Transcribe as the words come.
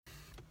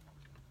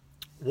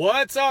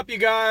What's up, you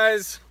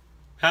guys?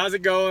 How's it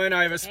going?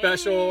 I have a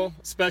special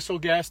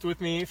guest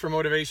with me for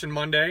Motivation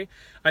Monday.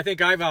 I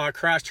think I've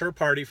crashed her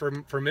party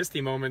for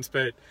Misty moments,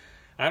 but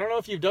I don't know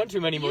if you've done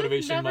too many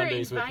Motivation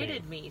Mondays with me. You've never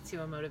invited me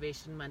to a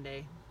Motivation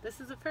Monday.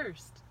 This is a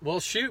first. Well,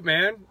 shoot,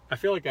 man. I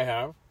feel like I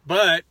have.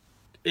 But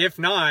if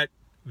not,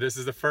 this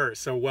is the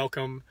first. So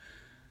welcome,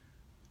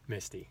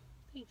 Misty.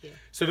 Thank you.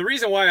 So the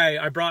reason why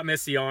I brought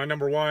Misty on,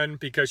 number one,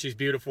 because she's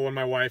beautiful and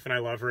my wife and I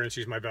love her and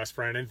she's my best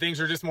friend. And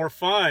things are just more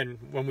fun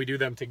when we do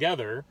them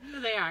together.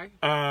 They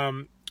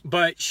are.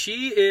 But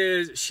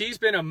she's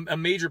been a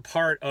major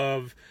part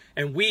of,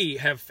 and we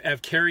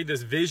have carried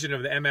this vision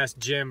of the MS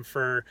gym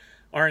for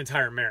our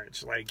entire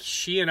marriage. Like,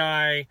 she and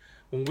I,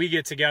 when we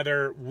get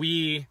together,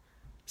 we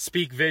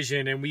speak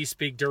vision and we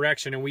speak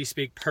direction and we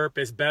speak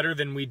purpose better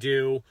than we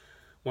do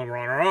when we're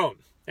on our own.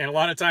 And a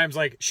lot of times,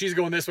 like, she's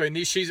going this way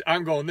and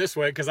I'm going this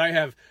way because I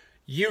have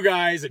you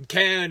guys and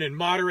Ken and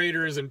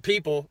moderators and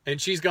people,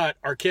 and she's got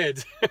our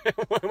kids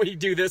when we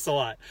do this a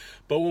lot.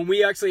 But when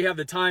we actually have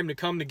the time to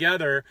come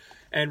together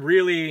and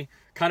really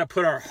kind of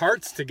put our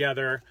hearts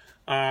together,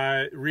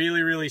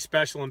 really, really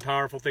special and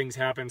powerful things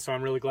happen. So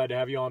I'm really glad to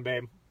have you on,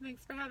 babe.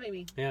 Thanks for having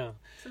me. Yeah.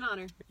 It's an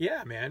honor.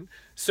 Yeah, man.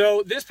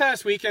 So this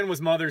past weekend was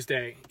Mother's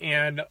Day,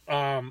 and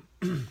I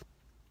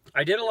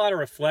did a lot of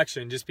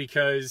reflection just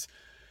because,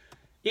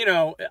 you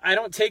know, I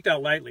don't take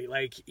that lightly.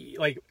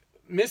 Like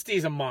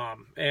Misty's a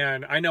mom,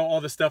 and I know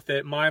all the stuff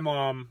that my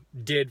mom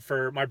did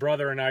for my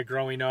brother and I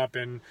growing up,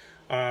 and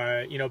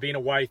you know, being a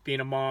wife,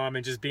 being a mom,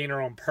 and just being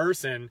her own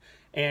person.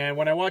 And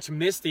when I watch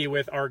Misty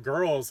with our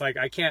girls, like,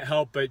 I can't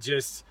help but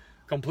just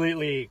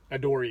completely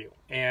adore you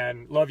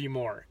and love you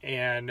more,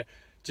 and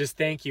just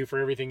thank you for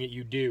everything that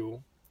you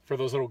do for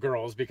those little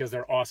girls, because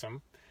they're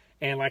awesome.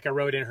 And like I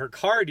wrote in her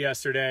card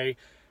yesterday,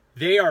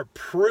 they are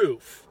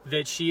proof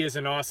that she is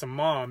an awesome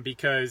mom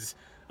because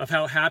of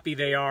how happy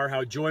they are,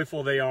 how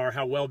joyful they are,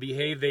 how well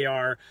behaved they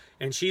are,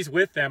 and she's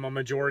with them a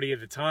majority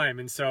of the time.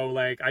 And so,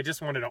 like, I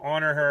just wanted to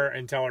honor her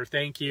and tell her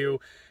thank you,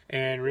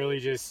 and really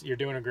just, you're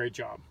doing a great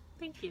job.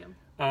 Thank you.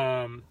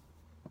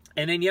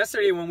 And then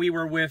yesterday when we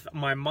were with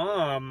my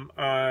mom,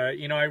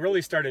 you know, I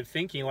really started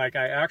thinking, like,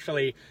 I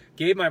actually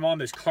gave my mom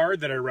this card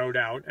that I wrote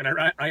out, and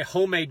I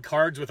homemade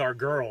cards with our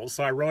girls,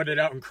 so I wrote it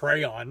out in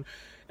crayon.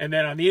 And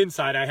then on the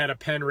inside, I had a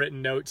pen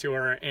written note to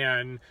her,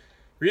 and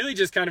really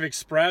just kind of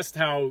expressed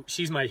how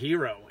she's my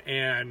hero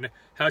and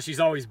how she's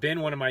always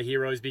been one of my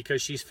heroes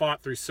because she's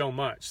fought through so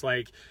much.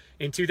 Like,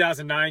 in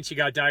 2009, she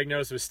got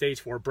diagnosed with stage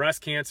 4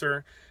 breast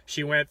cancer.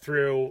 She went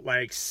through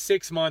like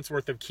 6 months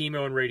worth of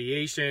chemo and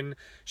radiation.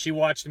 She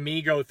watched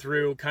me go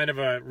through kind of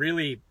a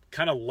really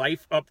kind of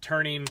life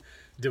upturning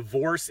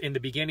divorce in the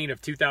beginning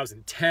of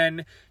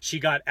 2010. She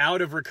got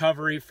out of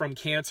recovery from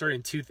cancer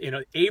in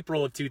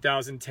April of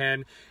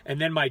 2010.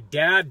 And then my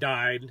dad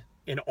died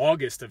in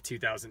August of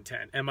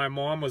 2010. And my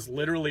mom was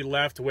literally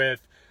left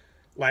with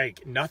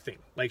like nothing.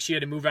 Like, she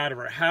had to move out of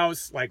her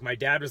house. Like, my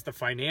dad was the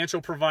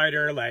financial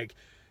provider. Like,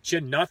 she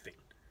had nothing.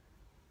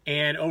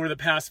 And over the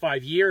past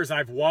 5 years,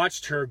 I've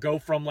watched her go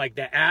from like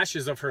the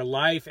ashes of her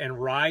life and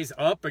rise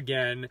up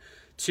again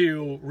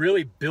to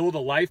really build a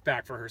life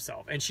back for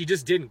herself. And she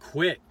just didn't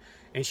quit.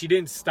 And she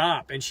didn't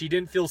stop, and she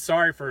didn't feel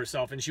sorry for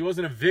herself, and she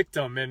wasn't a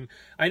victim. And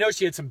I know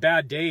she had some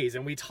bad days,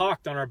 and we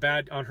talked on her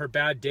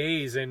bad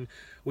days, and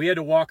we had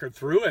to walk her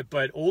through it.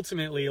 But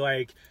ultimately,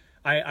 like,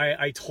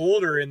 I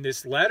told her in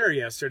this letter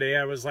yesterday,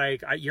 I was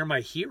like, you're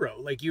my hero.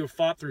 Like, you have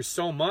fought through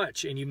so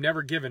much, and you've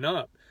never given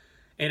up.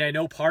 And I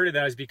know part of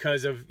that is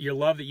because of your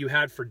love that you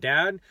had for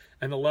Dad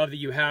and the love that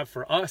you have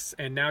for us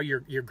and now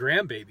your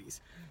grandbabies.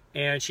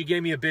 And she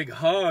gave me a big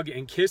hug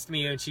and kissed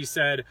me, and she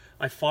said,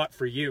 I fought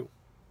for you.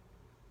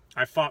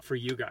 I fought for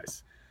you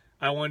guys.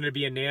 I wanted to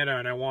be a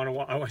nana,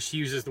 and she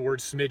uses the word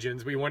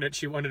smidgens.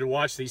 She wanted to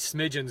watch these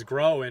smidgens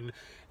grow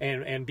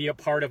and be a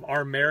part of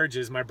our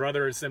marriages, my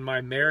brothers and my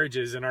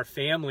marriages and our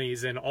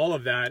families and all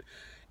of that.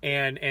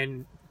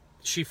 And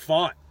she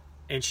fought,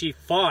 and she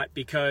fought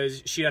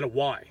because she had a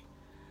why,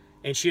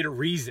 and she had a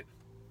reason.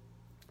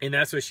 And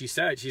that's what she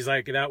said. She's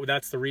like,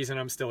 that's the reason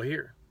I'm still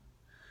here.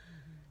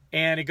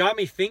 And it got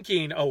me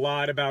thinking a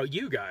lot about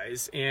you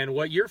guys and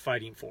what you're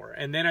fighting for.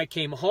 And then I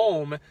came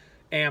home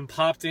and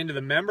popped into the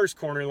members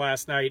corner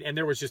last night, and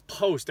there was just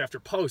post after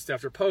post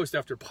after post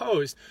after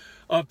post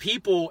of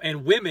people,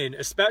 and women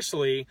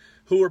especially,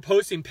 who were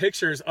posting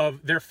pictures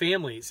of their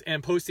families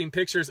and posting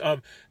pictures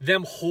of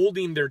them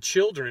holding their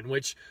children,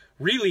 which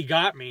really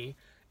got me.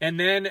 And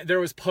then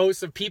there was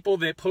posts of people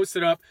that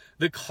posted up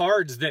the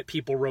cards that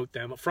people wrote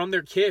them from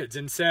their kids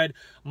and said,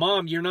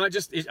 Mom, you're not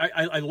just,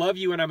 I love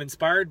you and I'm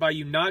inspired by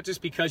you, not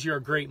just because you're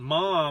a great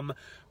mom,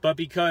 but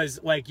because,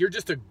 like, you're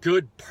just a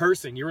good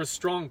person. You're a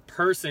strong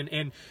person.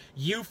 And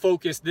you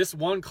focus, this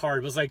one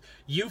card was like,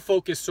 you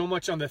focus so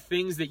much on the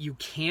things that you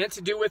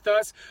can't do with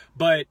us,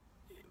 but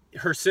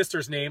her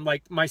sister's name,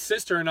 like, my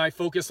sister and I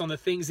focus on the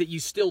things that you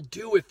still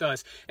do with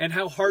us and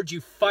how hard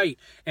you fight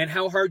and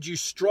how hard you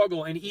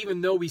struggle. And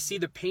even though we see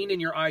the pain in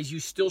your eyes,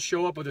 you still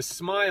show up with a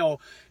smile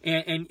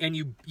and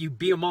you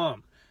be a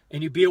mom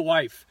and you be a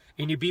wife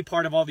and you be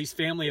part of all these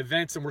family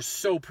events, and we're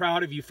so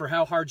proud of you for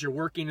how hard you're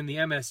working in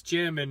the MS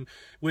gym and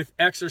with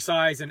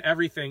exercise and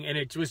everything. And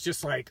it was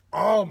just like,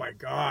 oh my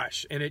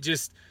gosh. And it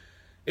just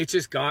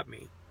got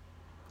me.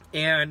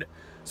 And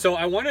so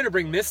I wanted to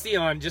bring Misty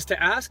on just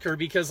to ask her,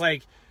 because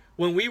like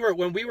when we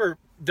were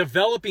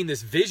developing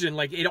this vision,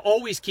 like it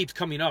always keeps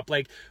coming up,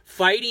 like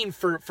fighting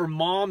for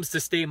moms to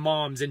stay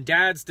moms and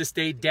dads to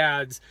stay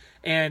dads,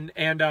 and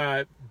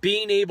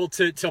being able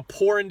to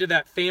pour into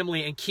that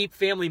family and keep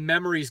family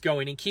memories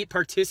going and keep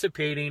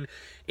participating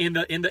in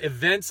the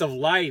events of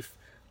life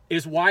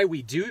is why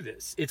we do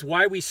this. It's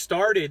why we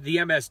started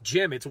the MS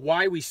Gym. It's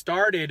why we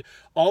started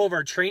all of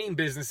our training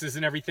businesses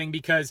and everything,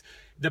 because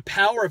the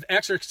power of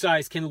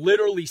exercise can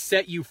literally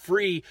set you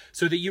free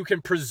so that you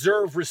can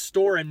preserve,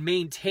 restore, and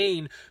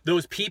maintain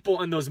those people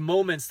and those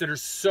moments that are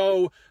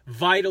so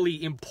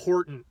vitally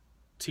important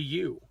to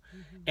you.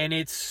 Mm-hmm. And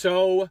it's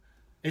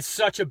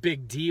such a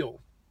big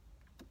deal.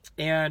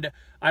 And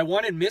I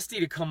wanted Misty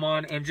to come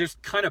on and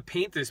just kind of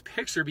paint this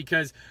picture,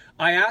 because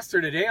I asked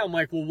her today, I'm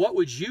like, well, what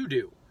would you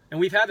do? And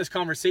we've had this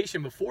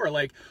conversation before,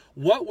 like,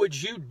 what would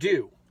you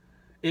do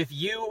if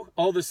you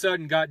all of a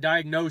sudden got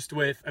diagnosed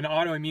with an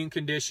autoimmune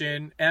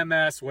condition,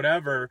 MS,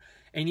 whatever,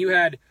 and you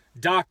had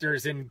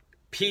doctors and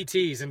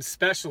PTs and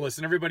specialists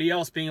and everybody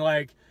else being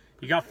like,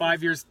 you got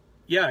 5 years,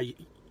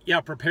 yeah,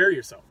 prepare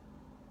yourself.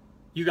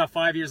 You got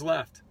 5 years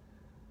left.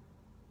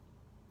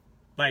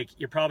 Like,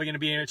 you're probably going to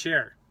be in a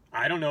chair.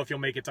 I don't know if you'll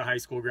make it to high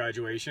school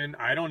graduation.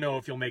 I don't know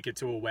if you'll make it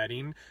to a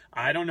wedding.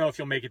 I don't know if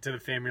you'll make it to the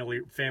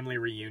family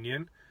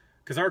reunion.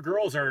 Because our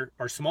girls are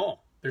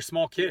small. They're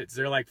small kids.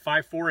 They're like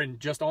 5'4" and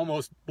just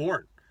almost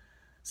born.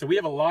 So we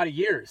have a lot of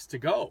years to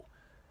go.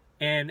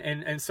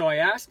 And so I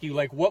ask you,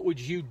 like, what would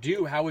you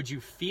do? How would you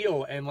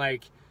feel? And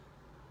like,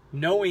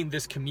 knowing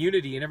this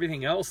community and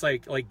everything else,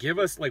 like give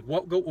us like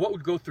what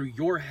would go through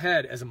your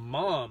head as a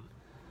mom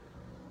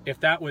if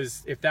that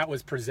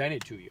was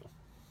presented to you?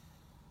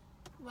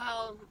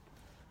 Well,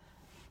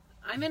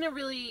 I'm in a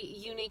really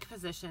unique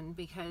position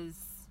because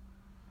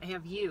I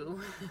have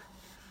you.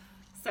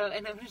 So,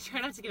 and I'm going to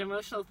try not to get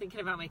emotional thinking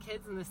about my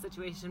kids in this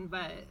situation,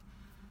 but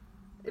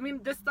I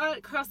mean, this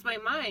thought crossed my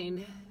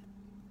mind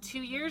 2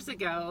 years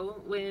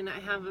ago when I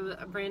have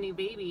a brand new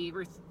baby,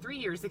 or 3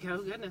 years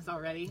ago, goodness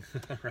already,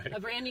 right. A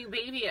brand new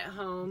baby at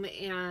home,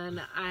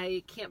 and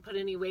I can't put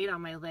any weight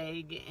on my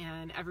leg,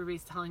 and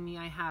everybody's telling me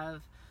I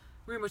have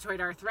rheumatoid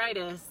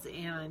arthritis,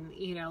 and,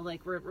 you know,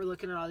 like we're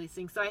looking at all these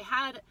things. So I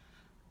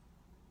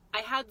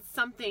had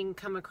something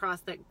come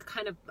across that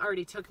kind of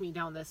already took me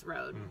down this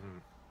road. Mm-hmm.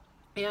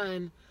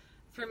 And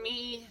for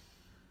me,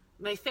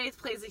 my faith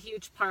plays a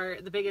huge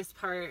part, the biggest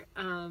part.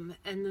 And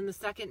then the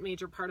second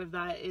major part of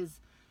that is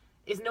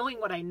knowing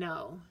what I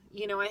know.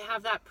 You know, I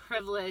have that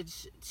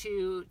privilege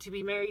to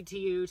be married to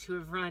you, to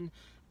have run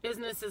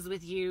businesses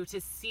with you, to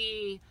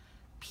see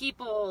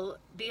people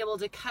be able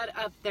to cut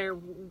up their,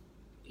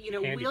 you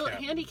know,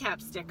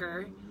 handicap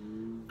sticker,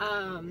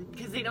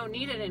 because they don't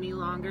need it any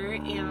longer,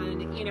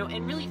 and, you know,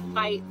 and really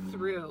fight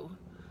through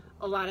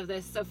a lot of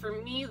this. So for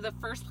me, the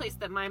first place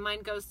that my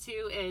mind goes to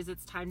is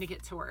it's time to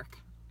get to work.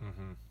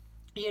 Mm-hmm.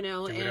 You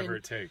know, do whatever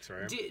it takes,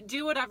 right?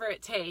 Do whatever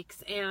it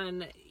takes,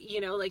 and,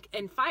 you know, like,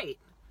 and fight.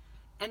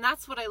 And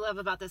that's what I love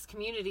about this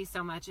community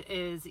so much,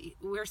 is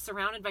we're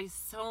surrounded by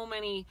so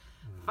many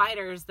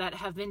fighters that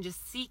have been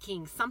just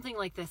seeking something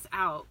like this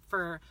out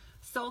for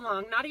so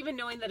long, not even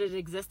knowing that it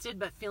existed,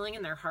 but feeling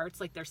in their hearts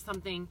like there's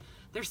something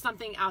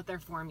out there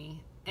for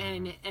me.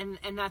 And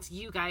that's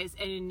you guys,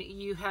 and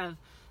you have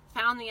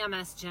found the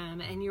MS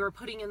Gym, and you are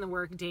putting in the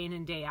work day in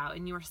and day out,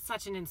 and you are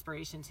such an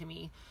inspiration to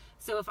me.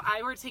 So if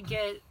I were to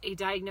get a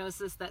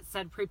diagnosis that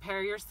said,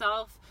 prepare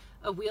yourself,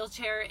 a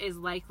wheelchair is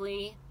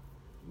likely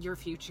your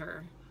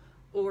future,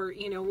 or,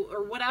 you know,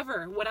 or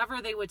whatever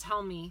they would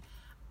tell me,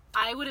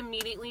 I would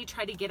immediately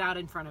try to get out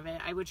in front of it.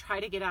 I would try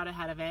to get out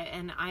ahead of it,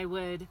 and I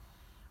would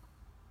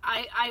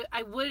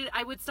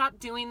stop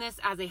doing this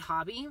as a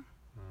hobby,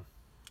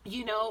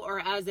 you know, or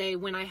as a,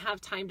 when I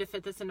have time to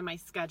fit this into my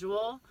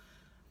schedule,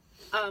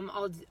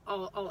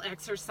 I'll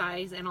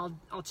exercise, and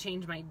I'll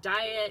change my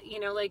diet, you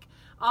know, like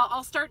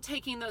I'll start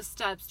taking those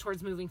steps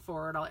towards moving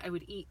forward. I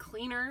would eat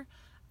cleaner,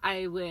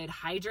 I would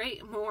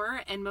hydrate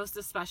more, and most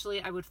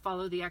especially I would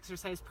follow the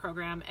exercise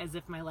program as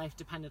if my life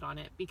depended on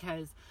it,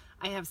 because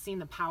I have seen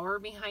the power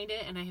behind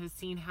it, and I have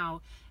seen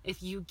how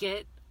if you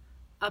get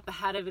up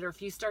ahead of it, or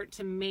if you start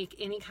to make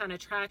any kind of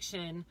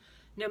traction,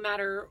 no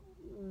matter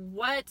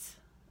what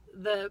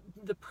the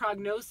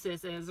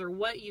prognosis is, or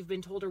what you've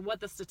been told, or what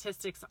the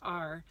statistics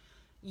are,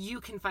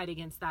 you can fight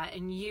against that,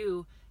 and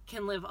you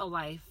can live a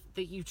life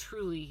that you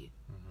truly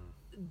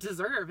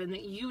deserve and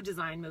that you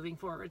design moving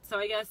forward. So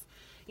I guess,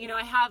 you know,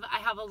 I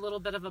have a little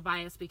bit of a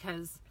bias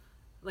because,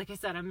 like I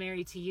said, I'm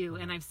married to you,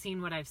 and I've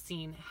seen what I've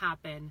seen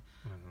happen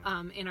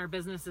in our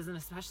businesses, and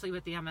especially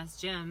with the MS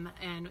Gym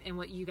and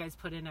what you guys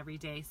put in every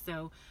day.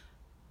 So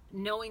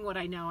knowing what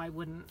I know, I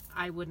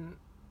wouldn't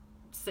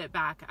sit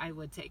back. I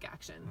would take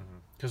action.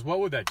 Because what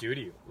would that do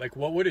to you? Like,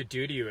 what would it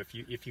do to you if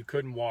you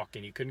couldn't walk,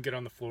 and you couldn't get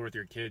on the floor with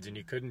your kids, and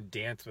you couldn't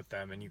dance with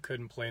them, and you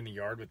couldn't play in the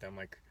yard with them?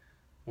 Like,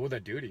 What would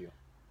that do to you?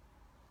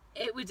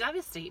 It would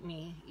devastate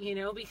me, you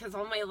know, because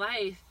all my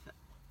life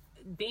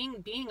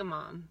being a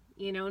mom,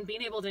 you know, and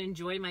being able to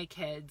enjoy my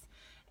kids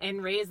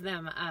and raise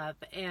them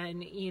up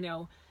and, you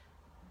know,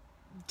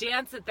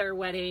 dance at their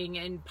wedding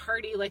and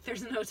party like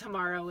there's no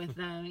tomorrow with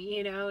them,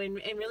 you know, and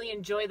really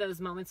enjoy those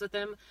moments with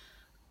them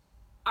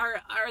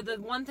are the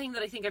one thing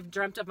that I think I've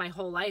dreamt of my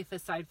whole life,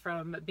 aside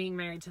from being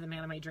married to the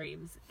man of my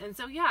dreams. And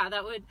so, yeah,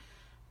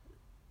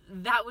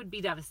 that would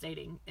be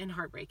devastating and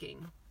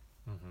heartbreaking.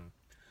 Mm-hmm.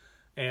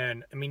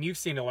 And I mean, you've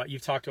seen a lot,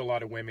 you've talked to a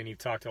lot of women, you've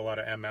talked to a lot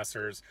of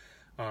MSers,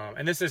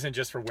 and this isn't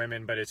just for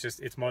women, but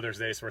it's Mother's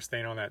Day, so we're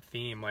staying on that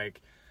theme.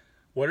 Like,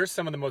 what are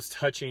some of the most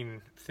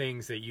touching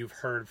things that you've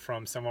heard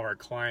from some of our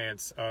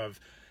clients of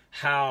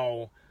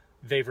how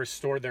they've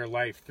restored their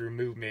life through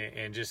movement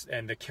and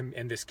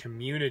this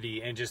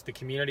community and just the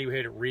community we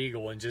had at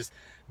Regal and just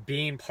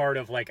being part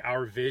of like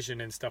our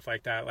vision and stuff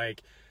like that?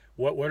 Like,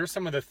 what are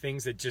some of the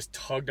things that just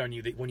tugged on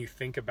you that when you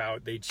think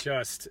about, they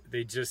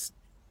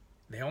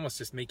almost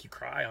just make you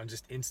cry on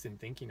just instant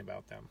thinking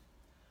about them?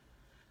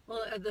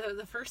 Well,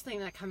 the first thing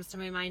that comes to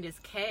my mind is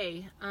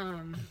Kay.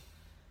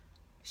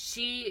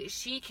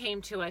 She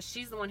came to us.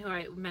 She's the one who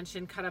I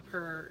mentioned cut up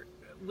her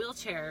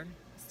wheelchair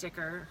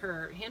sticker,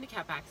 her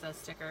handicap access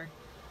sticker.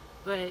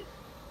 But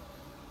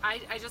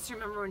I just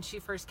remember when she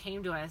first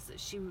came to us,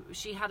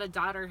 she had a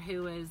daughter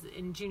who was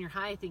in junior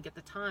high, I think, at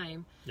the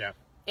time. Yeah.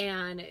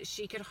 And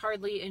she could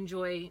hardly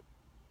enjoy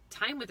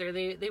time with her.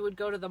 They would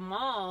go to the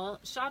mall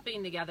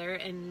shopping together,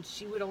 and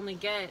she would only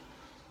get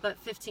but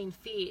 15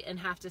 feet and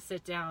have to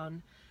sit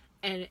down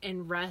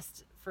and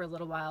rest for a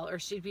little while, or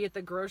she'd be at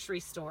the grocery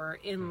store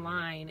in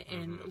line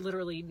and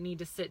literally need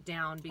to sit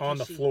down because on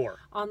the floor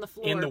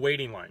in the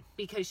waiting line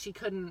because she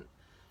couldn't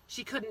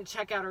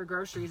check out her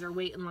groceries or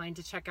wait in line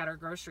to check out her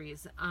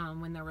groceries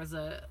when there was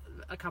a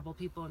couple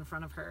people in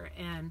front of her.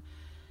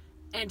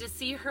 And to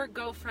see her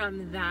go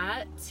from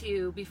that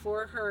to,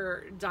 before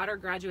her daughter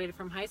graduated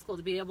from high school,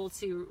 to be able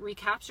to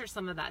recapture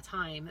some of that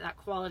time, that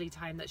quality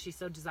time that she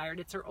so desired.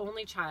 It's her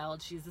only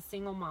child. She's a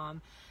single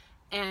mom.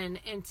 And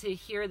to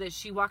hear that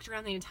she walked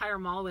around the entire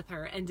mall with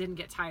her and didn't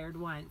get tired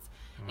once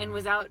and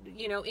was out,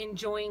 you know,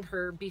 enjoying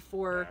her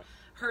before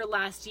her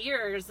last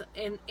years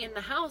in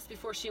the house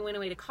before she went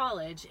away to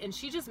college. And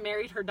she just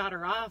married her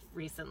daughter off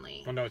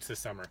recently. Oh, no, it's this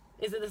summer.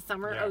 Is it this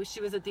summer? Yeah. Oh, she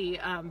was at the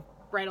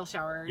bridal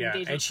shower. Yeah,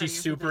 and she's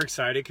super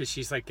excited because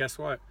she's like, guess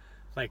what?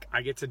 Like,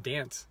 I get to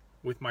dance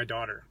with my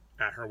daughter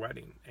at her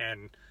wedding.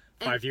 And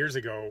 5 years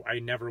ago, I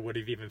never would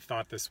have even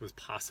thought this was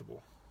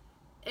possible.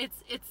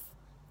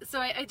 So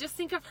I just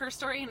think of her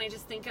story, and I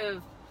just think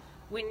of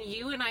when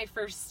you and I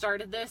first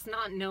started this,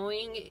 not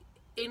knowing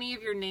any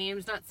of your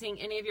names, not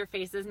seeing any of your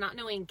faces, not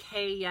knowing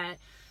Kay yet,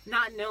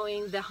 not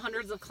knowing the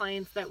hundreds of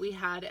clients that we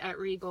had at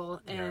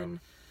Regal. And,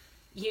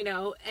 you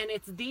know, and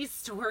it's these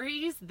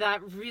stories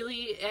that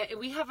really,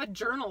 we have a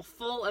journal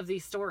full of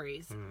these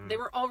stories. Mm-hmm. They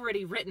were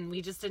already written.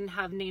 We just didn't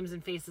have names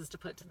and faces to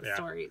put to the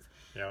stories.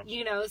 Yeah.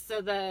 You know, so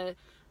the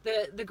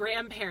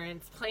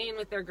grandparents playing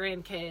with their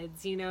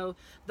grandkids, you know,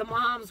 the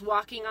moms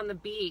walking on the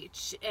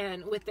beach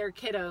and with their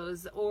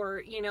kiddos,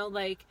 or, you know,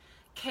 like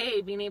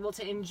Kay being able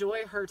to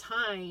enjoy her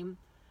time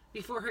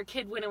before her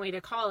kid went away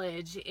to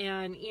college.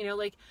 And, you know,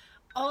 like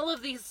all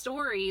of these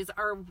stories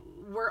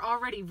were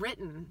already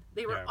written.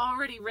 They were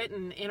already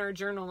written in our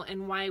journal,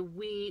 and why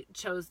we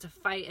chose to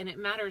fight. And it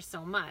matters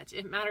so much.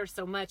 It matters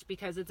so much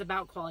because it's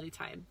about quality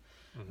time.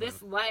 Mm-hmm.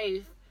 This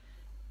life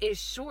is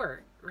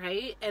short,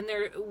 right? And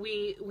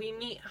we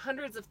meet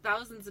hundreds of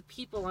thousands of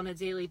people on a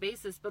daily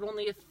basis, but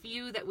only a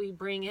few that we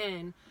bring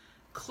in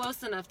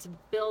close enough to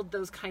build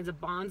those kinds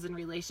of bonds and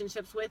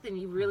relationships with. And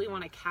you really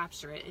want to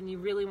capture it, and you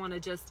really want to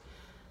just,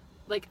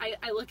 like,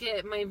 I look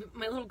at my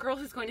little girl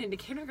who's going into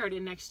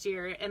kindergarten next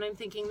year, and I'm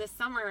thinking this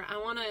summer I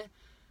want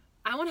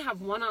to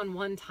have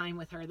one-on-one time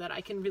with her that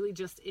I can really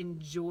just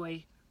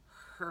enjoy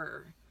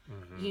her.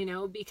 Mm-hmm. You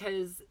know,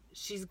 because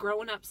she's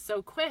growing up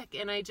so quick.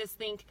 And I just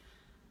think,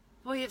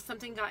 boy, if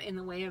something got in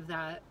the way of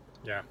that,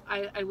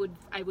 I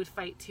would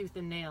fight tooth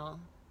and nail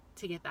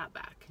to get that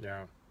back.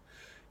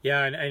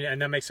 Yeah,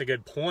 and that makes a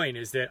good point,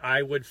 is that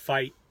I would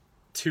fight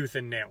tooth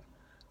and nail.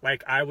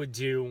 Like, I would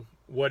do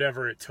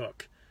whatever it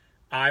took.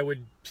 I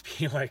would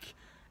be like,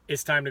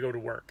 it's time to go to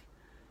work.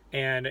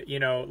 And, you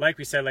know, like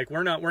we said, like,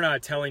 we're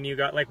not telling you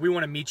guys, like, we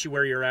want to meet you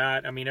where you're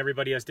at. I mean,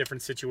 everybody has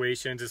different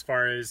situations as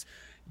far as,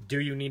 do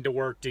you need to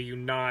work? Do you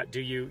not?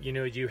 Do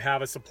you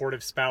have a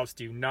supportive spouse?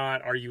 Do you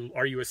not? Are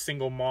you a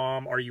single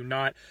mom? Are you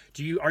not?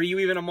 Are you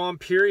even a mom,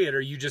 period?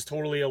 Are you just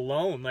totally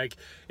alone? Like,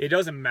 it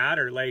doesn't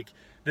matter. Like,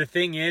 the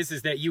thing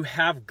is that you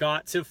have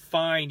got to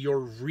find your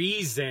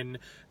reason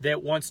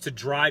that wants to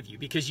drive you,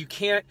 because you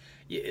can't,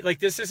 like,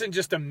 this isn't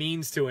just a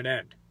means to an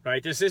end,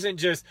 right? This isn't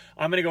just,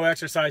 I'm going to go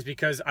exercise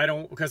because I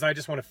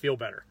just want to feel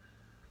better.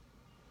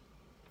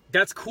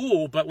 That's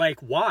cool, but like,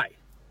 why?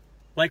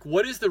 Like,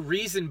 what is the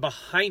reason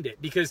behind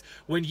it? Because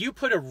when you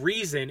put a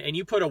reason and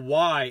you put a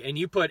why and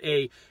you put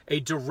a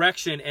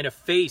direction and a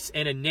face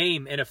and a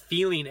name and a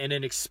feeling and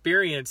an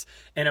experience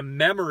and a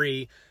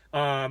memory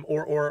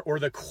or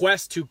the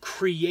quest to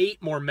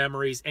create more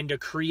memories and to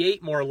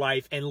create more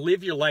life and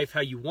live your life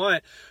how you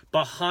want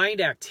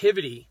behind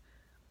activity,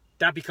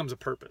 that becomes a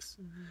purpose.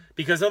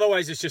 Because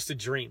otherwise it's just a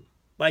dream.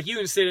 Like, you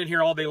can sit in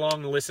here all day long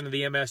and listen to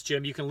the MS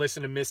Gym. You can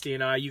listen to Misty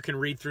and I. You can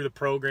read through the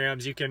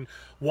programs. You can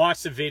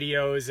watch the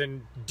videos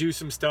and do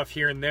some stuff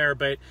here and there.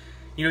 But,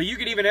 you know, you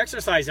can even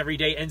exercise every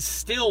day and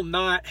still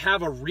not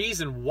have a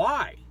reason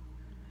why.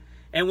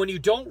 And when you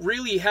don't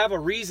really have a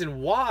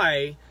reason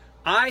why,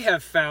 I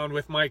have found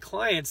with my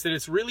clients that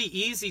it's really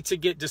easy to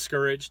get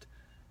discouraged.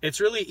 It's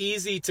really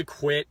easy to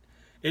quit.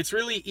 It's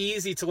really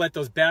easy to let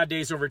those bad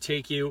days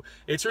overtake you.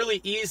 It's really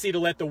easy to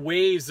let the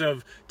waves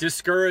of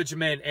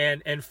discouragement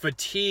and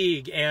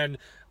fatigue and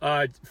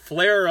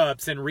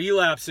flare-ups and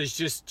relapses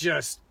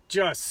just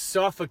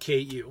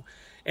suffocate you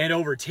and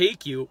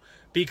overtake you,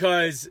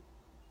 because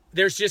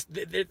there's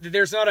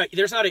not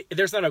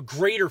a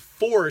greater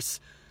force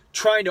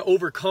trying to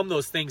overcome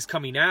those things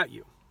coming at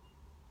you.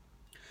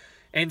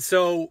 And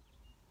so,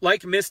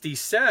 like Misty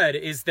said,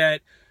 is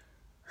that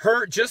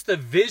just the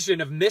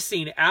vision of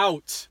missing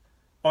out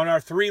on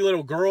our 3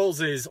 little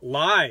girls'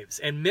 lives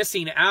and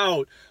missing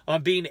out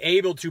on being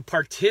able to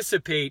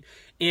participate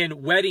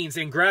in weddings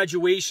and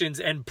graduations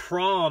and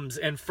proms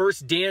and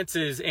first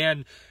dances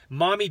and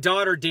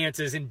mommy-daughter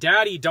dances and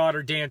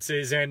daddy-daughter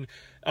dances and,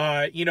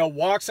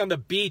 walks on the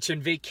beach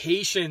and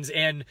vacations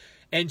and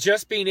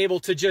just being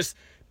able to just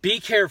be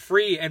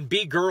carefree and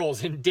be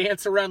girls and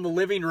dance around the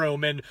living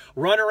room and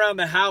run around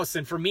the house,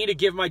 and for me to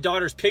give my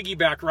daughters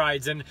piggyback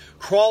rides and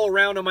crawl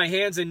around on my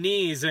hands and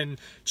knees and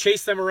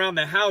chase them around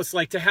the house.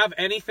 Like, to have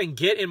anything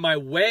get in my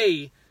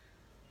way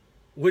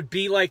would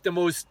be like the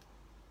most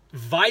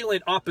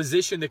violent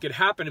opposition that could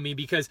happen to me,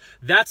 because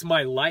that's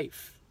my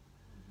life.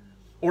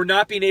 Or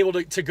not being able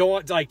to go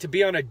on, like, to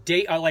be on a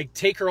date, like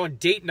take her on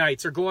date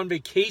nights or go on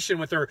vacation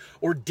with her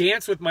or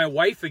dance with my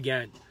wife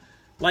again.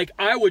 Like,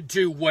 I would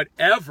do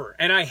whatever.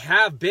 And I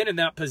have been in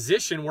that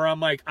position where I'm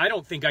like, I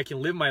don't think I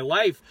can live my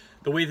life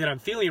the way that I'm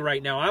feeling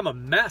right now. I'm a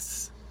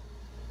mess.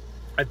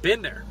 I've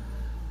been there.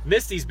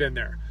 Misty's been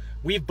there.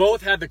 We've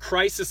both had the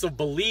crisis of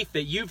belief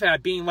that you've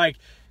had, being like,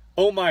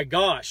 oh my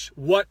gosh,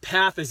 what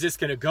path is this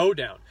going to go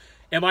down?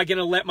 Am I going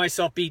to let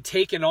myself be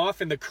taken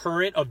off in the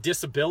current of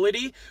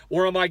disability?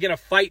 Or am I going to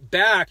fight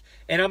back,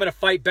 and I'm going to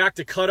fight back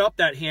to cut up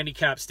that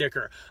handicap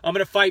sticker? I'm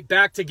going to fight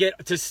back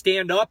to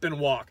stand up and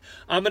walk.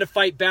 I'm going to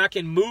fight back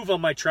and move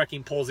on my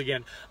trekking poles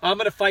again. I'm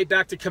going to fight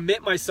back to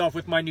commit myself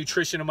with my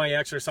nutrition and my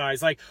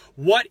exercise. Like,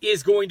 what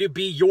is going to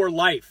be your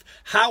life?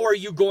 How are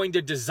you going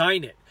to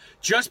design it?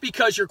 Just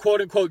because you're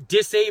quote unquote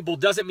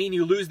disabled doesn't mean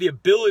you lose the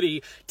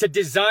ability to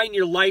design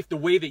your life the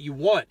way that you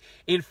want.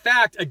 In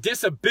fact, a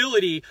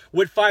disability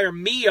would fire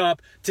me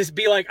up to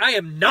be like, I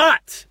am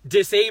not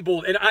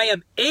disabled and I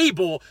am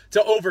able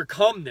to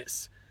overcome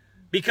this.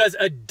 Because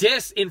a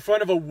dis in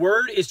front of a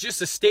word is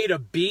just a state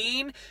of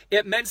being.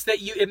 It meant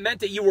that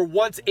you were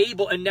once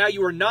able and now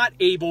you are not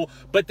able,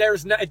 but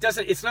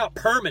it's not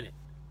permanent.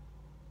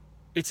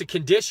 It's a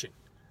condition.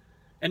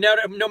 And now,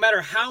 no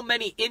matter how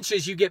many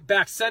inches you get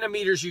back,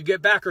 centimeters you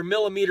get back, or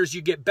millimeters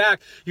you get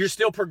back, you're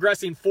still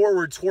progressing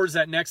forward towards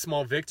that next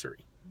small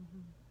victory.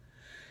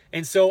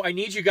 And so I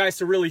need you guys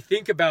to really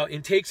think about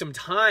and take some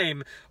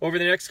time over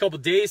the next couple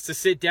of days to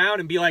sit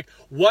down and be like,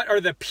 who are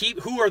the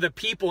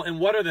people and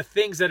what are the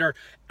things that are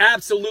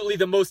absolutely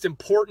the most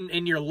important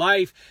in your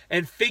life,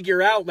 and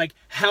figure out, like,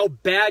 how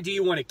bad do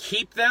you want to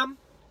keep them?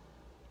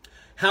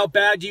 How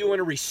bad do you want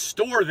to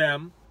restore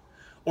them?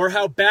 Or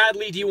how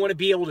badly do you want to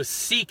be able to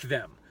seek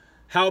them?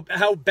 How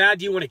bad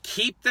do you want to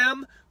keep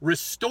them,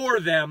 restore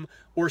them,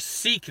 or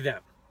seek them?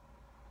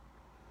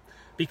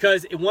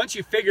 Because once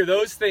you figure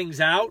those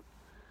things out,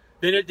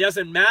 then it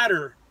doesn't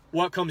matter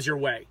what comes your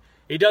way.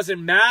 It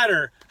doesn't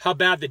matter how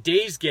bad the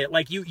days get.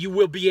 Like, you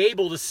will be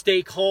able to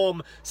stay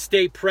calm,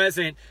 stay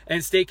present,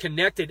 and stay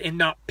connected, and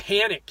not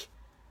panic,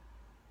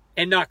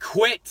 and not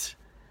quit,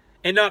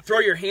 and not throw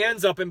your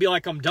hands up and be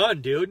like, I'm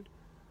done, dude.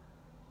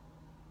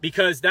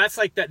 Because that's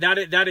like that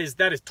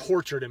is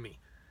torture to me.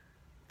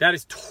 That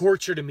is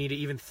torture to me to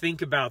even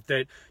think about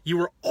that you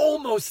were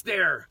almost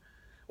there,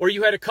 or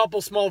you had a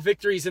couple small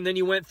victories and then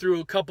you went through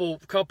a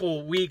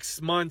couple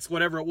weeks, months,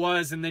 whatever it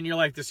was, and then you're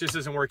like, this just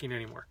isn't working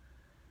anymore.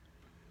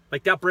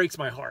 Like, that breaks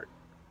my heart.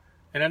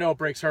 And I know it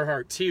breaks her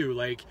heart too.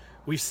 Like,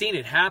 we've seen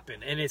it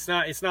happen, and it's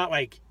not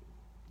like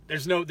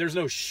there's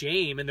no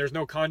shame and there's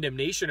no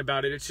condemnation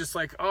about it. It's just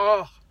like,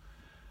 oh,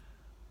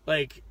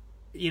 like,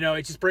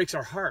 it just breaks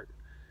our heart.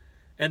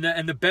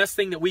 And the best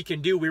thing that we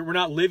can do, we're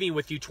not living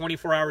with you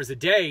 24 hours a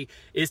day,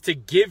 is to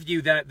give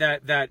you that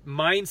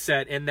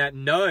mindset and that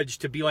nudge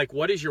to be like,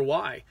 what is your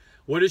why?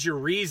 What is your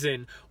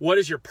reason? What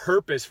is your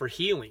purpose for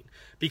healing?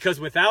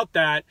 Because without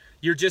that,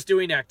 you're just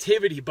doing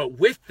activity. But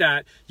with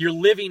that, you're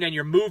living and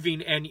you're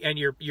moving and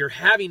you're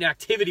having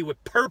activity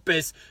with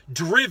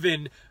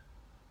purpose-driven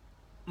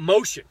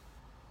motion.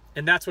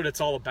 And that's what it's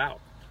all about.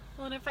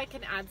 Well, and if I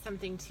can add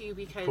something too,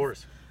 because of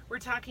course, we're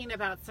talking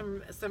about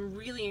some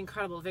really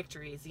incredible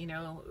victories,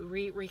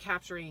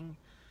 recapturing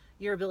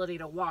your ability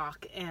to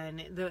walk and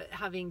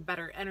having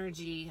better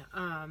energy,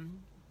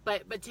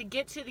 But to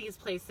get to these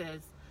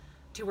places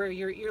to where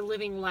you're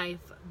living life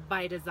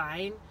by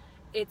design,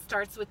 it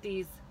starts with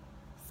these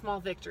small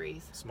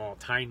victories. Small,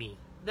 tiny.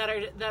 That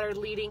are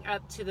leading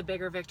up to the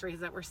bigger victories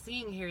that we're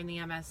seeing here in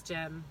the MS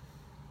gym.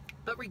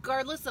 But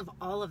regardless of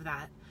all of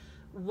that,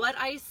 what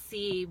I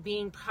see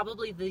being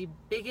probably the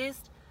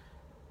biggest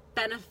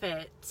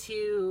benefit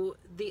to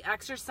the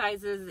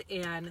exercises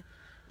and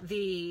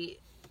the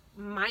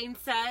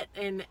mindset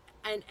and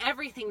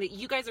everything that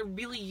you guys are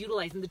really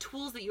utilizing, the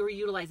tools that you're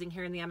utilizing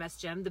here in the MS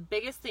gym, the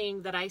biggest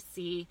thing that I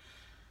see,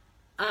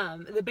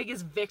 the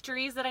biggest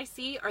victories that I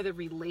see are the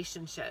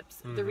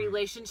relationships, the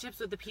relationships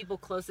with the people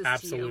closest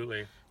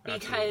Absolutely. to you.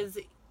 Because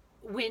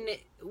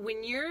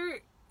when you're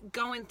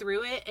going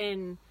through it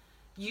and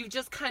you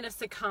just kind of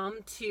succumb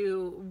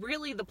to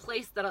really the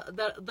place that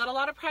a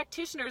lot of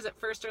practitioners at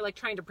first are like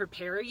trying to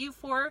prepare you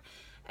for,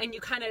 and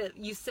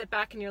you sit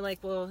back and you're like,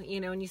 well,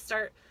 and you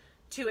start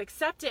to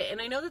accept it. And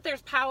I know that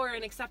there's power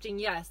in accepting,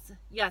 yes,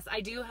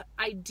 I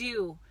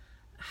do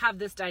have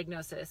this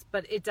diagnosis,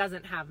 but it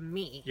doesn't have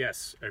me.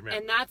 Yes, amen.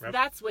 And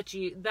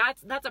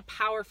that's a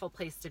powerful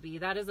place to be.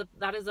 That is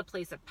a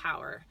place of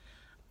power.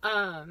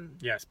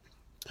 Yes,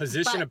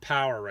 position of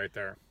power right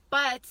there.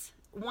 But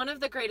one of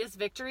the greatest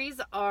victories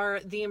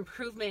are the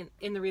improvement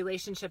in the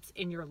relationships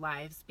in your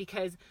lives,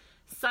 because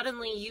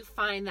suddenly you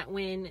find that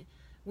when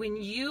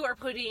you are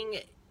putting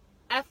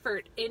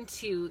effort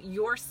into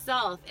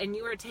yourself and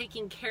you are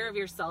taking care of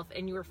yourself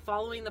and you are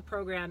following the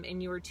program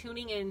and you are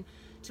tuning in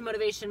to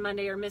Motivation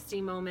Monday or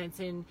Misty Moments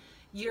and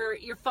you're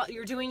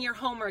doing your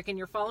homework and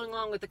you're following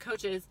along with the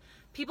coaches,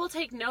 people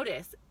take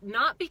notice,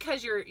 not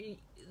because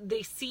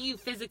they see you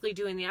physically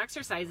doing the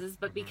exercises,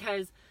 but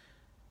because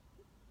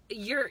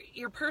your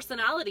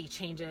personality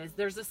changes.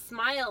 There's a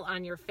smile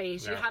on your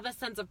face. Yeah. You have a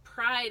sense of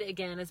pride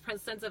again, a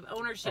sense of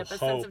ownership, a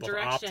sense of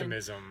direction, of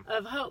optimism,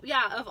 of hope.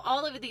 Yeah, of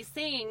all of these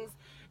things.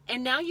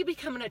 And now you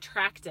become an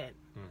attractant,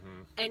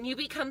 and you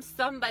become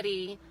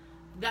somebody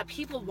that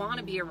people want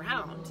to be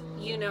around,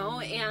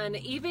 and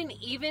even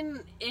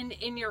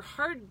in your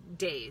hard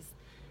days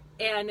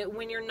and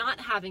when you're not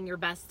having your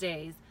best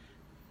days,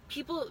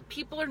 people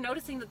are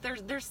noticing that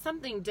there's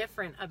something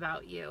different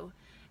about you.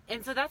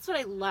 And so that's what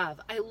I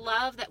love. I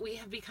love that we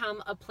have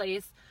become a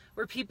place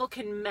where people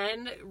can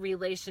mend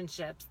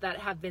relationships that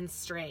have been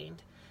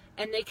strained.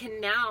 And they can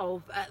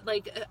now, I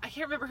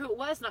can't remember who it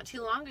was not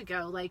too long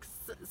ago,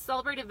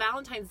 celebrated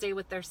Valentine's Day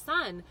with their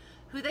son,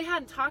 who they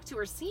hadn't talked to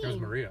or seen. It was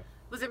Maria.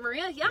 Was it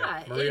Maria?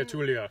 Yeah. Maria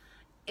Tulia.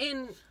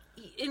 In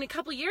a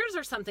couple years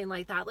or something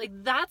like that.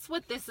 That's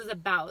what this is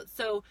about.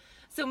 So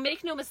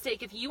make no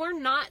mistake, if you are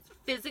not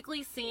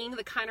physically seeing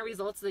the kind of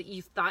results that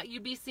you thought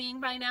you'd be seeing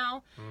by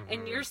now,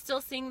 and you're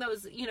still seeing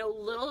those,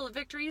 little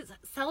victories,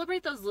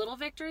 celebrate those little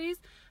victories,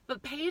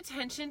 but pay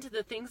attention to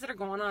the things that are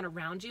going on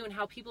around you and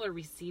how people are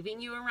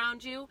receiving you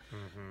around you,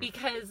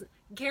 because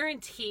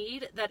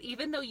guaranteed that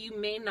even though you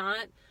may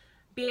not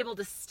be able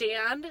to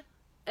stand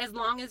as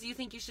long as you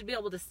think you should be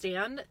able to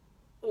stand,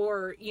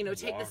 or,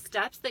 take the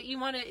steps that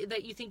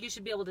you think you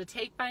should be able to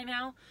take by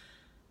now,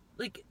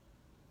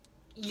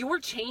 you're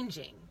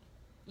changing.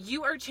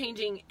 You are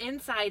changing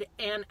inside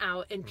and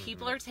out, and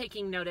people are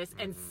taking notice,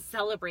 and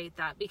celebrate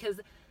that, because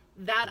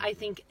that, I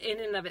think,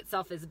 in and of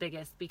itself is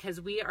biggest, because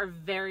we are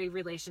very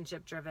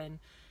relationship driven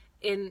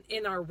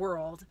in our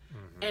world,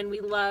 and we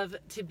love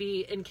to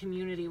be in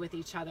community with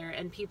each other,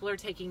 and people are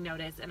taking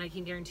notice, and I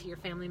can guarantee your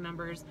family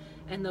members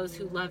and those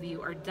who love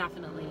you are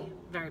definitely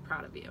very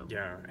proud of you.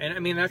 Yeah, and I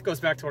mean, that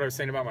goes back to what I was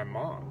saying about my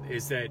mom,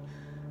 is that,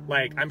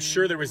 I'm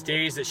sure there was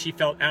days that she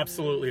felt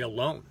absolutely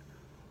alone.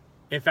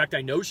 In fact,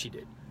 I know she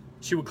did.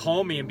 She would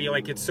call me and be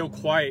like, it's so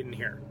quiet in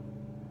here.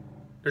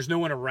 There's no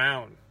one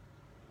around.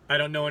 I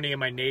don't know any of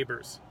my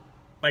neighbors.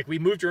 We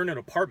moved her in an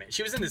apartment.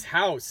 She was in this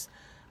house.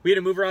 We had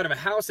to move her out of a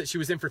house that she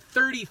was in for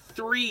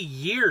 33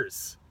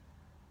 years.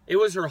 It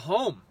was her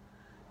home.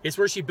 It's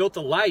where she built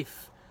a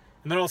life.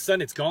 And then all of a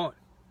sudden it's gone.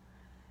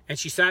 And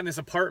she sat in this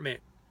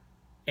apartment.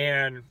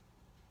 And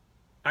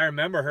I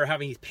remember her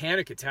having these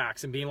panic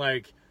attacks and being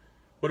like,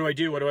 what do I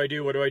do? What do I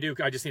do? What do I do?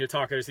 I just need to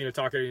talk. I just need to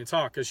talk. I need to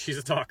talk, because she's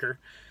a talker.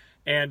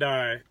 And,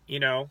 it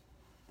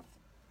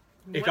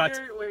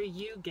where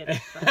you get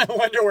it from. I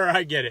wonder where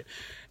I get it.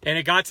 And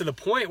it got to the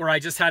point where I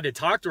just had to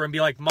talk to her and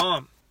be like,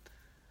 Mom,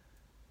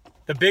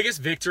 the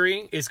biggest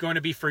victory is going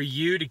to be for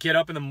you to get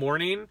up in the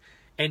morning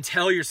and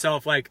tell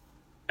yourself,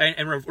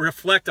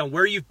 reflect on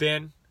where you've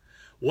been,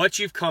 what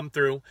you've come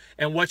through,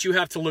 and what you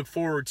have to look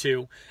forward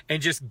to,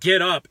 and just get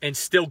up and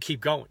still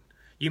keep going.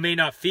 You may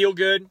not feel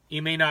good.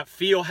 You may not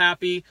feel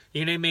happy.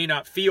 You may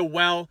not feel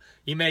well.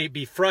 You may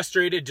be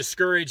frustrated,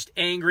 discouraged,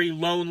 angry,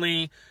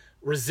 lonely,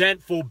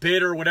 resentful,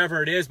 bitter,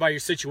 whatever it is by your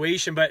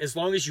situation. But as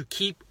long as you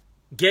keep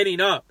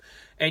getting up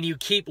and you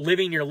keep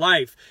living your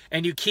life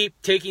and you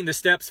keep taking the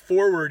steps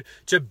forward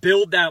to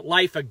build that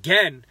life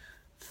again,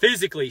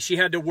 physically, she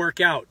had to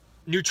work out.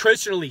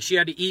 Nutritionally, she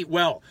had to eat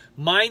well.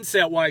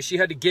 Mindset-wise, she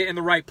had to get in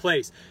the right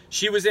place.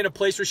 She was in a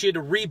place where she had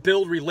to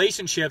rebuild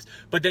relationships,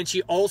 but then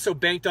she also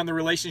banked on the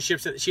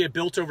relationships that she had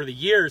built over the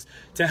years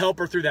to help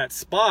her through that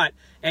spot.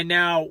 And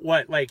now,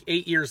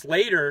 8 years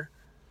later,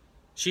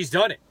 She's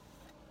done it.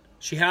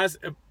 She has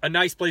a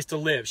nice place to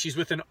live. She's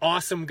with an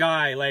awesome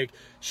guy. Like,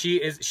 she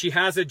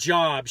has a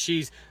job.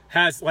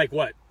 Has like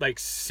 5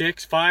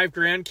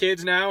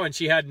 grandkids now, and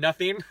she had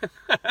nothing.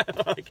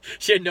 Like,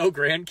 she had no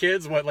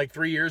grandkids, like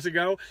 3 years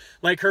ago.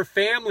 Like, her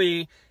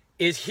family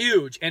is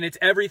huge, and it's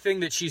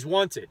everything that she's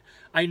wanted.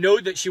 I know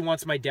that she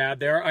wants my dad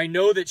there. I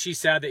know that she's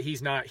sad that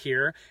he's not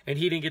here and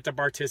he didn't get to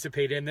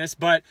participate in this,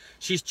 but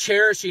she's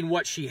cherishing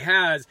what she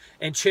has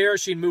and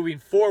cherishing moving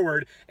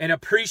forward and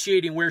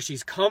appreciating where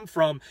she's come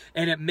from,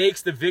 and it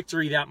makes the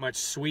victory that much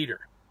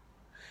sweeter.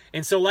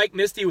 And so, like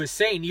Misty was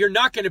saying, you're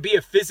not going to be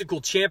a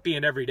physical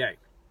champion every day.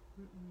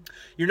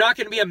 You're not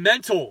going to be a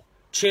mental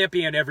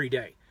champion every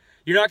day.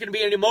 You're not going to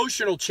be an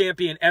emotional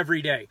champion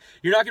every day.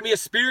 You're not going to be a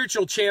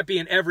spiritual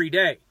champion every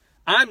day.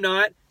 I'm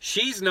not.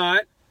 She's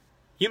not.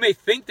 You may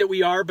think that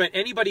we are, but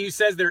anybody who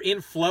says they're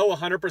in flow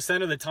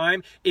 100% of the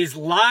time is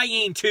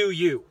lying to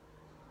you.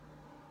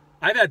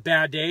 I've had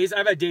bad days.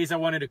 I've had days I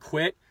wanted to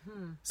quit.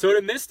 So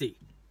did Misty.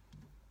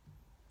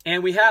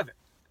 And we haven't.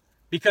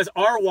 Because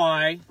our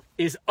why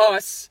is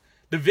us,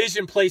 the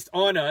vision placed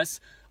on us,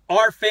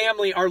 our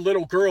family, our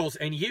little girls,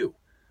 and you.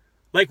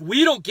 Like,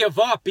 we don't give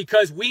up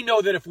because we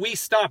know that if we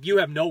stop, you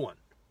have no one.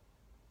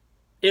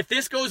 If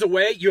this goes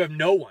away, you have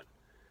no one.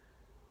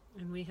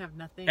 And we have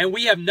nothing. And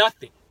we have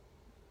nothing.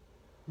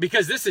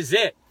 Because this is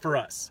it for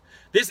us.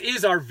 This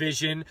is our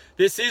vision.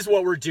 This is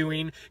what we're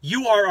doing.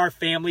 You are our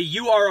family.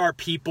 You are our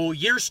people.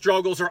 Your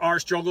struggles are our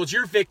struggles.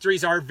 Your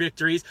victories are our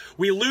victories.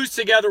 We lose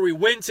together. We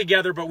win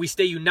together. But we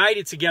stay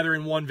united together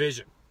in one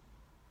vision.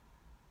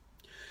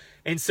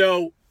 And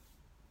so,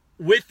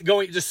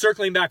 just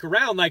circling back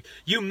around, like,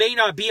 you may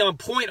not be on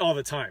point all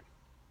the time.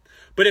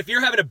 But if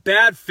you're having a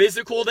bad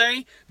physical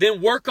day,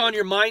 then work on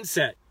your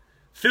mindset.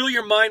 Fill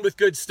your mind with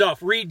good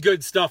stuff. Read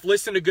good stuff.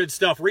 Listen to good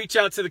stuff. Reach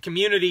out to the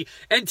community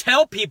and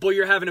tell people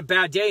you're having a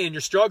bad day and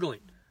you're struggling.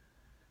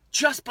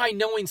 Just by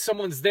knowing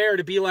someone's there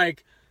to be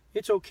like,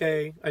 it's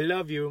okay, I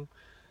love you.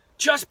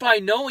 Just by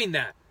knowing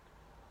that,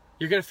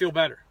 you're going to feel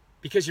better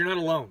because you're not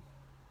alone.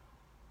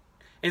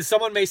 And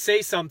someone may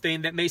say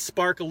something that may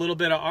spark a little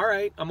bit of, all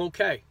right, I'm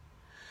okay.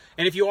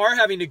 And if you are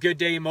having a good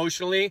day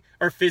emotionally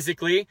or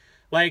physically,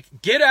 like,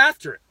 get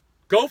after it.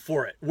 Go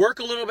for it. Work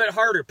a little bit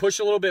harder. Push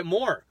a little bit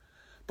more.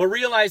 But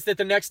realize that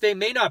the next day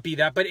may not be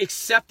that, but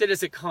accept it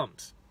as it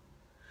comes.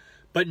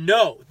 But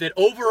know that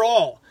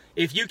overall,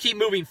 if you keep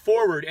moving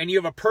forward and you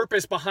have a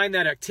purpose behind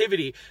that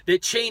activity,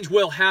 that change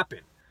will happen.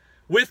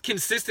 With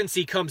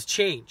consistency comes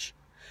change.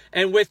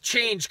 And with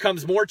change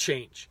comes more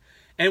change.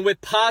 And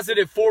with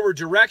positive forward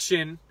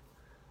direction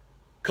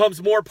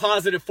comes more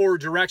positive forward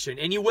direction.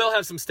 And you will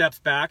have some steps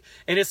back,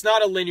 and it's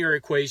not a linear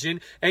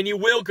equation, and you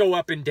will go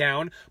up and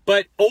down.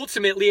 But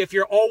ultimately, if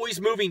you're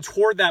always moving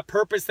toward that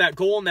purpose, that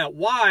goal, and that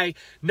why,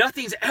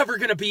 nothing's ever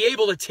going to be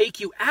able to take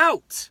you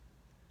out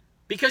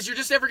because you're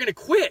just never going to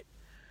quit.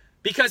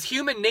 Because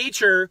human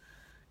nature,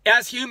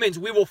 as humans,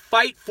 we will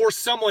fight for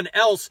someone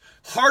else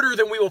harder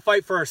than we will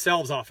fight for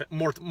ourselves often,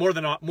 more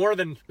than what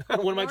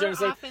am I trying to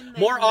say?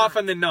 More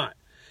often than not.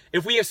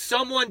 If we have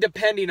someone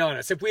depending on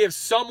us, if we have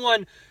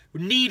someone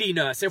needing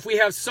us, if we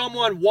have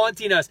someone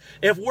wanting us,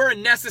 if we're a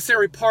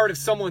necessary part of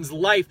someone's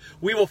life,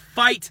 we will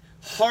fight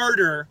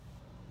harder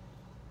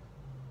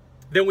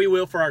than we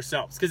will for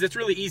ourselves. Because it's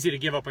really easy to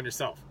give up on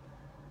yourself.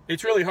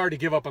 It's really hard to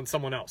give up on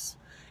someone else.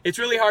 It's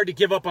really hard to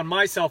give up on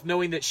myself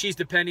knowing that she's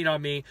depending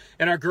on me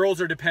and our girls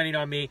are depending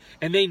on me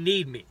and they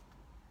need me.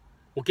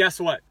 Well, guess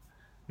what?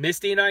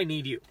 Misty and I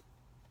need you.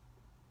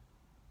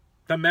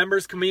 The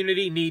members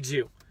community needs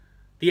you.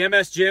 The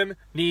MS Gym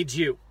needs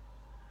you.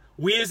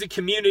 We as a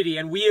community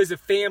and we as a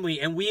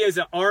family and we as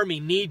an army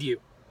need you.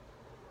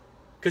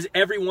 Because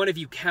every one of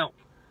you count.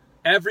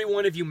 Every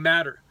one of you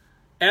matter.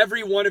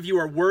 Every one of you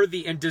are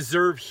worthy and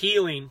deserve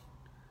healing.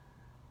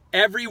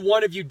 Every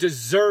one of you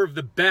deserve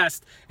the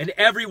best. And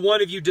every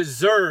one of you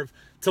deserve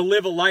to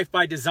live a life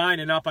by design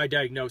and not by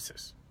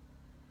diagnosis.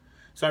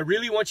 So I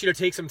really want you to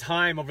take some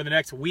time over the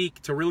next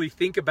week to really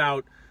think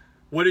about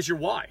what is your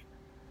why.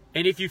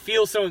 And if you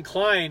feel so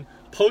inclined,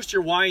 post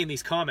your why in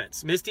these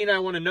comments. Misty and I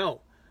want to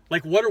know.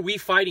 Like, what are we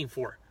fighting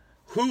for?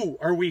 Who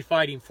are we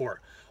fighting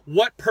for?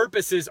 What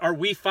purposes are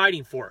we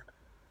fighting for?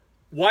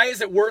 Why is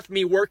it worth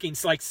me working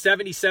like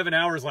 77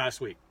 hours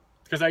last week?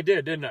 Because I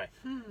did, didn't I?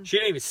 She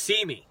didn't even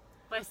see me.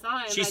 I saw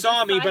him. She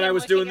saw me, but I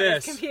was doing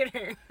this.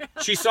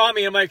 She saw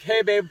me. I'm like,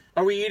 hey, babe,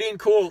 are we eating?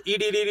 Cool.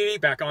 Eat.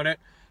 Back on it.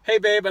 Hey,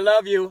 babe, I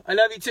love you. I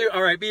love you too.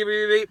 All right, beep,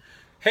 beep, beep.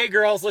 Hey,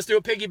 girls, let's do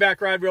a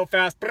piggyback ride real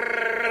fast.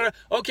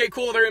 Okay,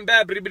 cool. They're in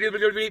bed.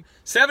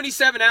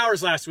 77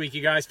 hours last week,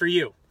 you guys, for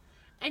you.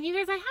 And you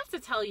guys, I have to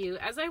tell you,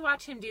 as I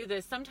watch him do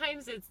this,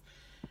 sometimes it's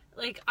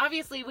like,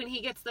 obviously when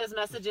he gets those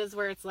messages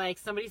where it's like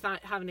somebody's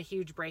not having a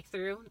huge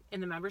breakthrough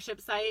in the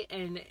membership site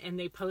and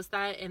they post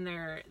that in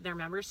their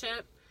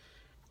membership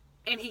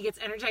and he gets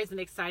energized and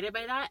excited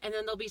by that. And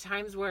then there'll be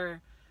times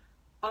where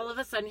all of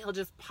a sudden he'll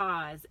just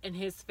pause and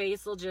his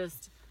face will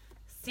just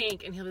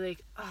sink and he'll be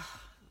like, oh,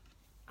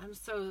 I'm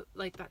so,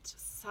 like, that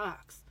just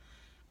sucks.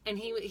 and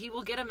he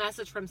will get a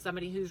message from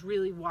somebody who's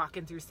really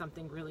walking through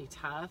something really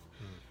tough.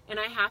 And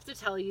I have to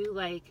tell you,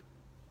 like,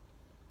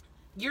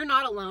 you're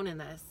not alone in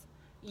this.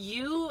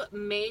 You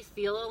may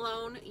feel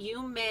alone.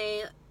 You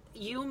may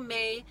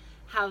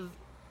have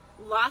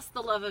lost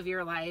the love of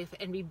your life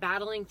and be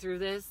battling through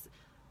this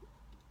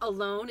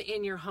alone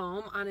in your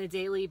home on a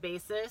daily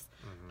basis.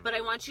 But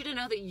I want you to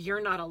know that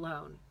you're not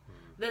alone.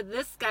 That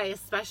this guy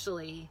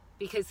especially,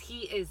 because he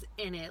is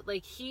in it,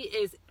 like, he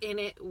is in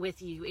it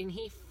with you, and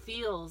he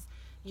feels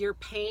your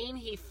pain,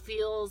 he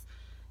feels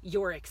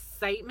your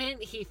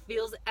excitement, he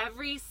feels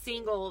every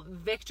single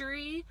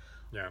victory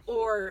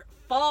or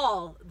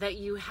fall that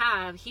you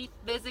have. He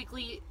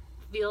physically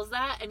feels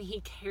that, and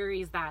he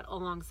carries that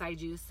alongside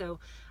you. So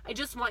I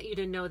just want you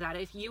to know that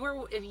if you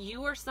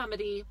are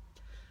somebody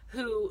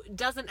who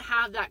doesn't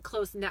have that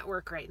close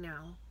network right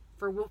now,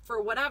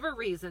 for whatever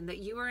reason, that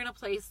you are in a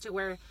place to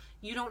where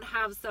you don't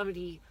have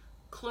somebody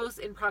close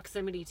in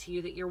proximity to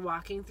you that you're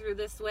walking through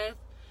this with,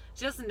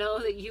 just know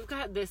that you've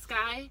got this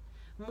guy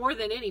more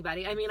than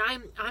anybody. I mean,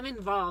 I'm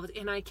involved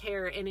and I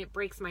care, and it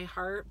breaks my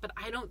heart, but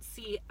I don't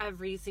see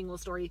every single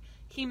story.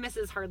 He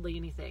misses hardly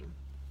anything.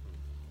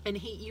 And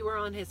you are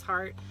on his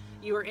heart,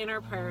 you are in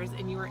our prayers,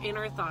 and you are in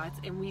our thoughts.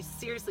 And we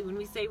seriously, when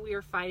we say we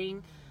are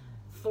fighting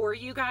for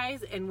you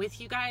guys and with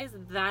you guys,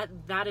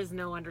 that is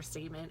no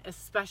understatement,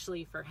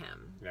 especially for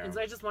him. Yeah. And so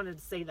I just wanted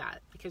to say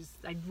that because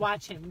I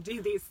watch him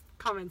do these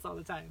comments all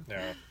the time.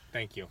 Yeah,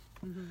 thank you.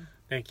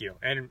 Thank you.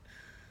 And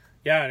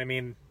yeah, I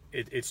mean,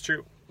 it's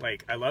true.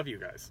 Like, I love you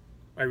guys.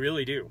 I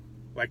really do.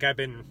 Like, I've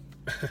been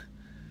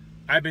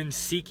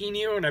seeking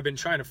you, and I've been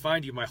trying to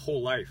find you my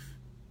whole life.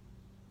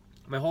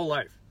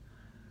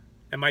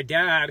 And my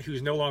dad,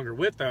 who's no longer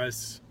with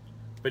us,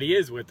 but he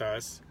is with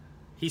us,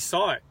 he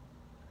saw it.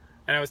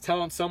 And I was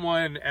telling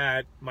someone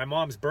at my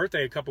mom's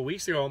birthday a couple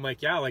weeks ago, I'm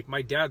like, yeah, like,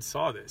 my dad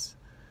saw this.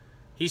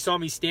 He saw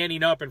me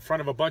standing up in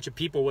front of a bunch of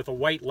people with a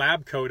white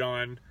lab coat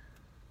on,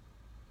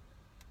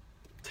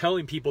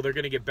 telling people they're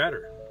going to get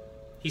better.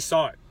 He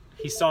saw it.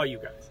 He saw you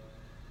guys.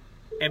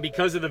 And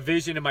because of the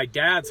vision in my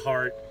dad's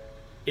heart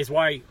is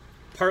why,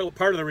 part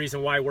of the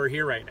reason why we're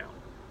here right now.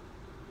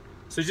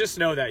 So just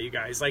know that, you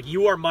guys. Like,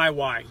 you are my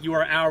why. You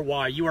are our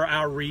why. You are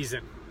our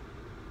reason.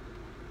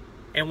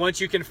 And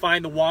once you can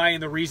find the why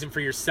and the reason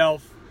for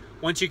yourself,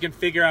 once you can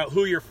figure out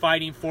who you're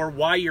fighting for,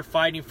 why you're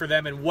fighting for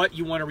them, and what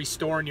you want to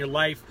restore in your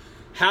life,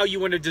 how you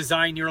want to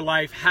design your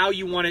life, how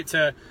you want it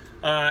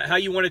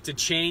to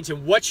change,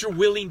 and what you're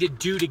willing to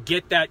do to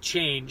get that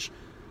change,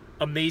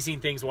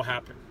 amazing things will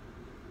happen.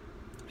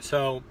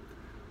 So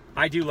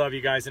I do love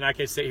you guys, and I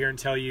can sit here and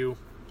tell you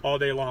all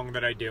day long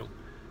that I do.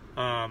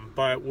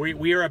 But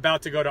we are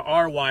about to go to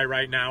RY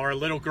right now. Our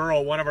little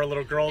girl, one of our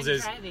little girls,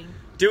 is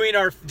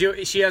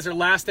she has her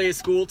last day of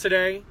school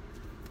today,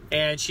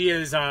 and she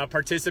is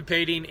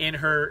participating in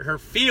her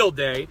field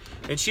day,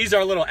 and she's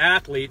our little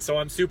athlete. So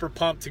I'm super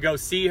pumped to go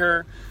see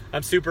her.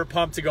 I'm super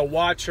pumped to go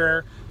watch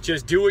her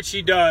just do what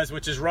she does,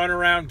 which is run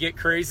around, get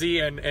crazy,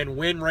 and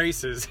win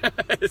races.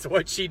 It's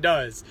what she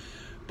does.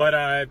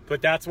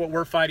 But that's what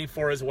we're fighting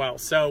for as well.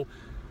 So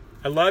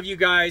I love you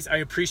guys. I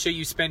appreciate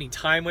you spending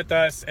time with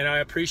us, and I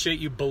appreciate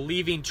you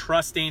believing,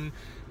 trusting,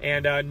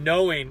 and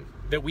knowing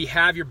that we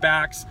have your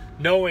backs,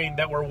 knowing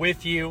that we're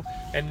with you,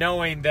 and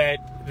knowing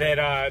that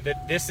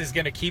this is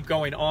going to keep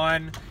going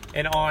on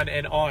and on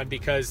and on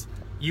because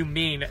you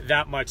mean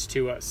that much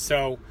to us.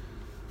 So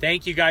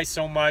thank you guys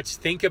so much.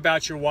 Think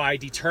about your why,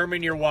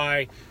 determine your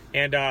why,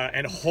 and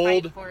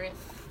hold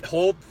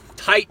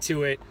tight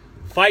to it,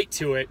 fight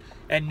to it,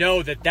 and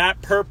know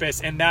that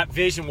purpose and that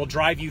vision will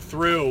drive you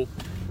through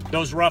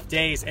those rough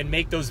days and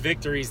make those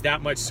victories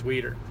that much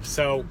sweeter.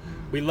 So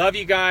we love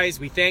you guys.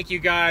 We thank you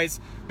guys.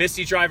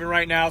 Misty driving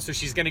right now, so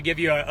she's going to give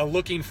you a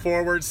looking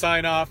forward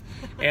sign off.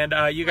 And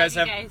you guys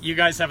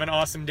have an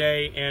awesome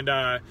day,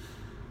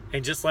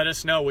 and just let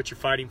us know what you're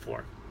fighting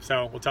for.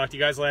 So we'll talk to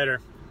you guys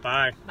later.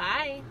 Bye.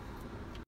 Bye.